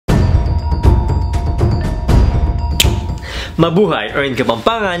Mabuhay or in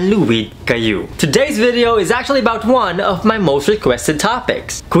Kapampangan, luwid kayo. Today's video is actually about one of my most requested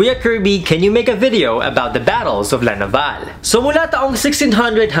topics. Kuya Kirby, can you make a video about the battles of La Naval? So mula taong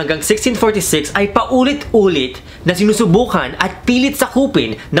 1600 hanggang 1646 ay paulit-ulit na sinusubukan at pilit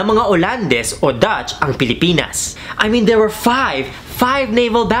sakupin ng mga Olandes o Dutch ang Pilipinas. I mean, there were five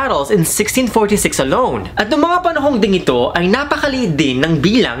naval battles in 1646 alone. At noong mga panahong ding ito ay napakaliit din ng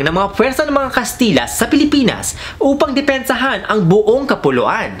bilang ng mga pwersa ng mga Kastila sa Pilipinas upang depensahan ang buong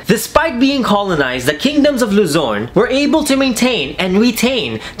kapuluan. Despite being colonized, the kingdoms of Luzon were able to maintain and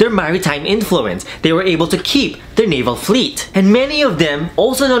retain their maritime influence. They were able to keep their naval fleet. And many of them,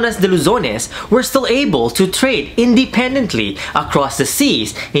 also known as the Luzones, were still able to trade independently across the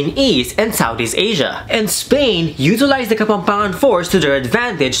seas in East and Southeast Asia. And Spain utilized the Kapampangan force to their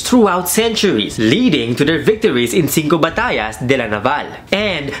advantage throughout centuries, leading to their victories in Cinco Batallas de la Naval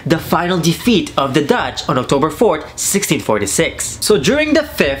and the final defeat of the Dutch on October 4th, 1646. So during the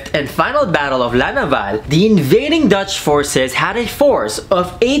fifth and final battle of La Naval, the invading Dutch forces had a force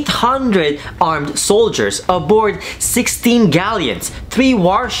of 800 armed soldiers aboard 16 galleons, 3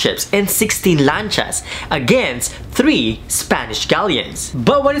 warships, and 16 lanchas against 3 Spanish galleons.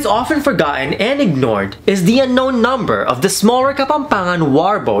 But what is often forgotten and ignored is the unknown number of the smaller Kapampangan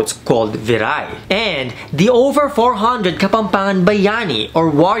warboats called viray, and the over 400 Kapampangan bayani or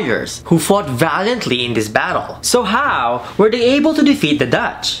warriors who fought valiantly in this battle. So how were they able to defeat the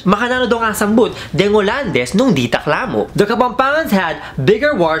Dutch? Makanano daw nga sambut deng Olandes nung di taklamo. The Kapampangans had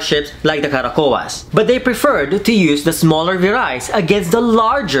bigger warships like the Caracoas, but they preferred to use the smaller virays against the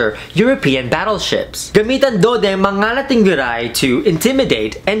larger European battleships. Gamitan do deng mga lating viray to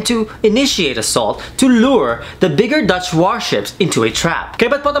intimidate and to initiate assault to lure the bigger Dutch warships into a trap.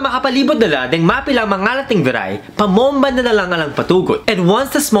 Kaya ba't po ito makapalibot nila deng mapilang mga lating viray, pamomban na lang alang patugot. And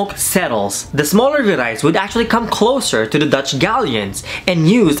once the smoke settles, the smaller virays would actually come closer to the Dutch galleons and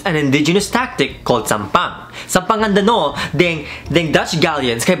use an indigenous tactic called sampang. Sampangan dano deng Dutch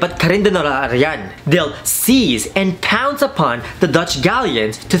galleons kaya ba't karin dano ariyan. They'll seize and pounce upon the Dutch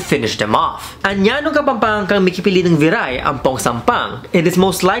galleons to finish them off. Anyanong Kapampangan kang mikipili ng viray ang pong sampang, it is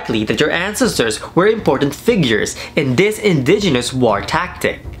most likely that your ancestors were important figures in this indigenous war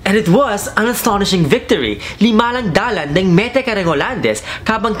tactic. And it was an astonishing victory. 5 lang dalan deng mete kareng Olandes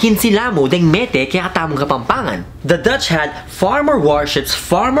kabang 15 lamo deng mete kaya katamong Kapampangan. The Dutch had far more warships,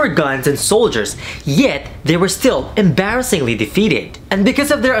 far more guns and soldiers, yet they were still embarrassingly defeated. And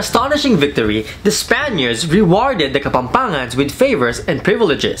because of their astonishing victory, the Spaniards rewarded the Kapampangans with favors and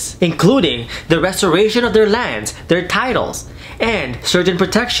privileges, including the restoration of their lands, their titles, and certain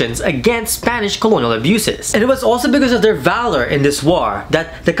protections against Spanish colonial abuses. And it was also because of their valor in this war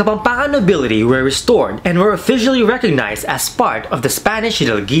that the Kapampangan nobility were restored and were officially recognized as part of the Spanish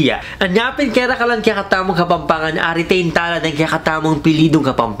hidalguía. Anyapin kaya kalan kaya katamong Kapampangan aritain tala ng kaya katamong pilidong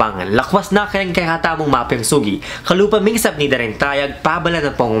Kapampangan. Lakwas na kaya katamong mapeng sugi. Kalupa mingsap ni dareng tayag pabala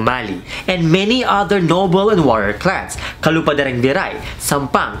ng pangumali. And many other noble and warrior clans. Kalupa dareng viray,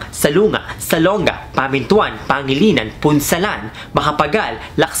 sampang, salunga, salonga, pamintuan, Pángilinan, punsalan, Makapagal,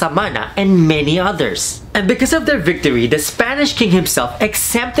 Laksamana, and many others. And because of their victory, the Spanish king himself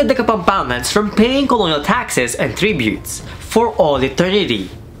exempted the Kapampangans from paying colonial taxes and tributes for all eternity,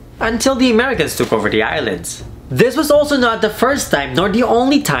 until the Americans took over the islands. This was also not the first time nor the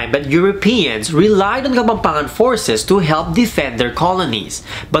only time that Europeans relied on Kapampangan forces to help defend their colonies,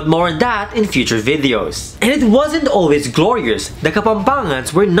 but more on that in future videos. And it wasn't always glorious. The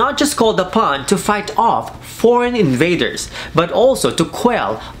Kapampangans were not just called upon to fight off foreign invaders, but also to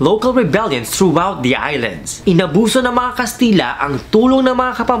quell local rebellions throughout the islands. Inabuso ng mga Kastila ang tulong ng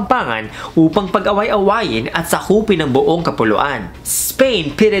mga Kapampangan upang pag-away-awayin at sakupin ang buong kapuluan.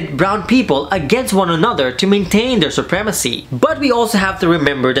 Spain pitted brown people against one another to maintain their supremacy. But we also have to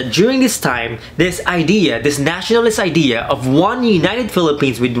remember that during this time, this nationalist idea of one united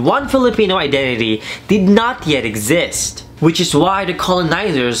Philippines with one Filipino identity did not yet exist. Which is why the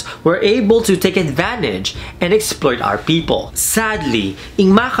colonizers were able to take advantage and exploit our people. Sadly,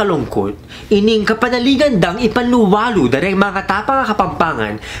 ing makalungkot, ining kapanaligan dang ipanluwalo dareng mga tapang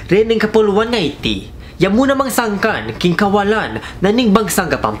Kapampangan rin ng kapuluan nga iti. Yamu namang sangkan king kawalan na ning bangsang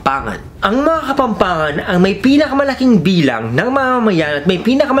Kapampangan. Ang mga Kapampangan ang may pinakamalaking bilang ng mamamayan at may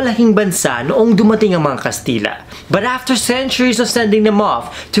pinakamalaking bansa noong dumating ang mga Kastila. But after centuries of sending them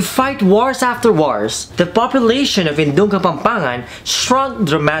off to fight wars after wars, the population of Indong Kapampangan shrunk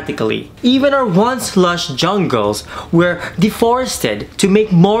dramatically. Even our once lush jungles were deforested to make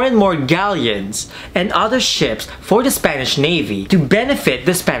more and more galleons and other ships for the Spanish Navy to benefit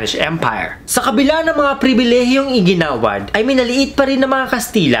the Spanish Empire. Sa kabila ng mga mga pribilehiyong iginawad ay minaliit pa rin ng mga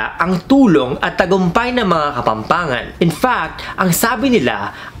Kastila ang tulong at tagumpay ng mga Kapampangan. In fact, ang sabi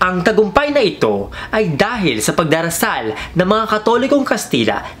nila, ang tagumpay na ito ay dahil sa pagdarasal ng mga Katolikong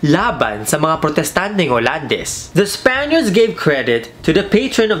Kastila laban sa mga Protestanteng Holandes. The Spaniards gave credit to the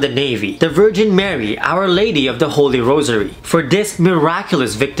patron of the Navy, the Virgin Mary, Our Lady of the Holy Rosary, for this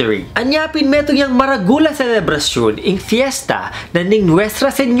miraculous victory. Anyapin meto yang maragula selebrasyon ing Fiesta na ning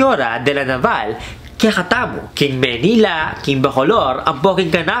Nuestra Señora de la Naval kaya katamo, King Manila, King Bacolor, ang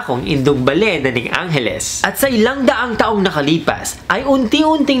poking kanakong indong balen na ning Angeles. At sa ilang daang taong nakalipas, ay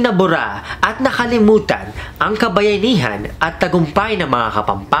unti-unting nabura at nakalimutan ang kabayanihan at tagumpay ng mga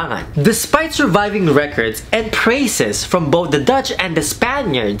Kapampangan. Despite surviving records and praises from both the Dutch and the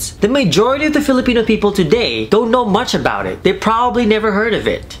Spaniards, the majority of the Filipino people today don't know much about it. They probably never heard of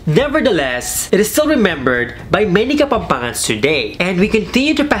it. Nevertheless, it is still remembered by many Kapampangans today, and we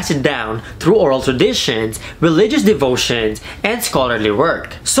continue to pass it down through oral tradition, religious devotions, and scholarly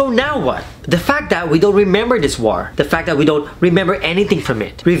work. So now what? The fact that we don't remember this war, the fact that we don't remember anything from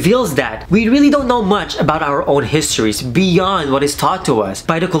it, reveals that we really don't know much about our own histories beyond what is taught to us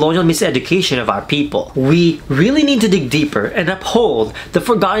by the colonial miseducation of our people. We really need to dig deeper and uphold the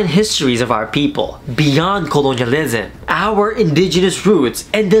forgotten histories of our people beyond colonialism. Our indigenous roots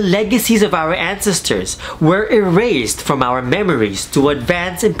and the legacies of our ancestors were erased from our memories to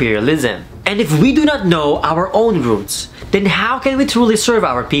advance imperialism. And if we do not know our own roots, then how can we truly serve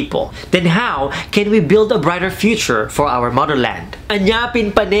our people? Then how can we build a brighter future for our motherland?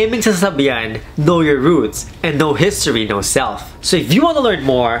 Anyapin paneming sasabihan, know your roots, and no history, no self. So if you want to learn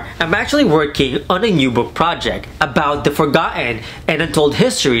more, I'm actually working on a new book project about the forgotten and untold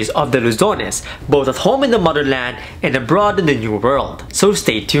histories of the Luzones, both at home in the motherland and abroad in the New World. So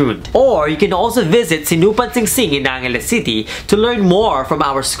stay tuned. Or you can also visit Sínúpan in Angeles City to learn more from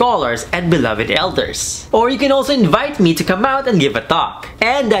our scholars and beloved elders. Or you can also invite me to come out and give a talk.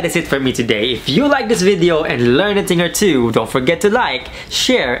 And that is it for me today. If you like this video and learn a thing or two, don't forget to like,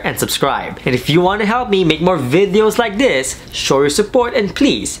 share, and subscribe. And if you want to help me make more videos like this, show your support and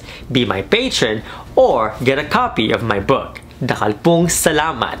please be my patron or get a copy of my book. Dakalpong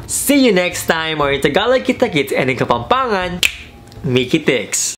Salamat. See you next time, or in Tagalog kita-kits and in Kapampangan, Mikitix.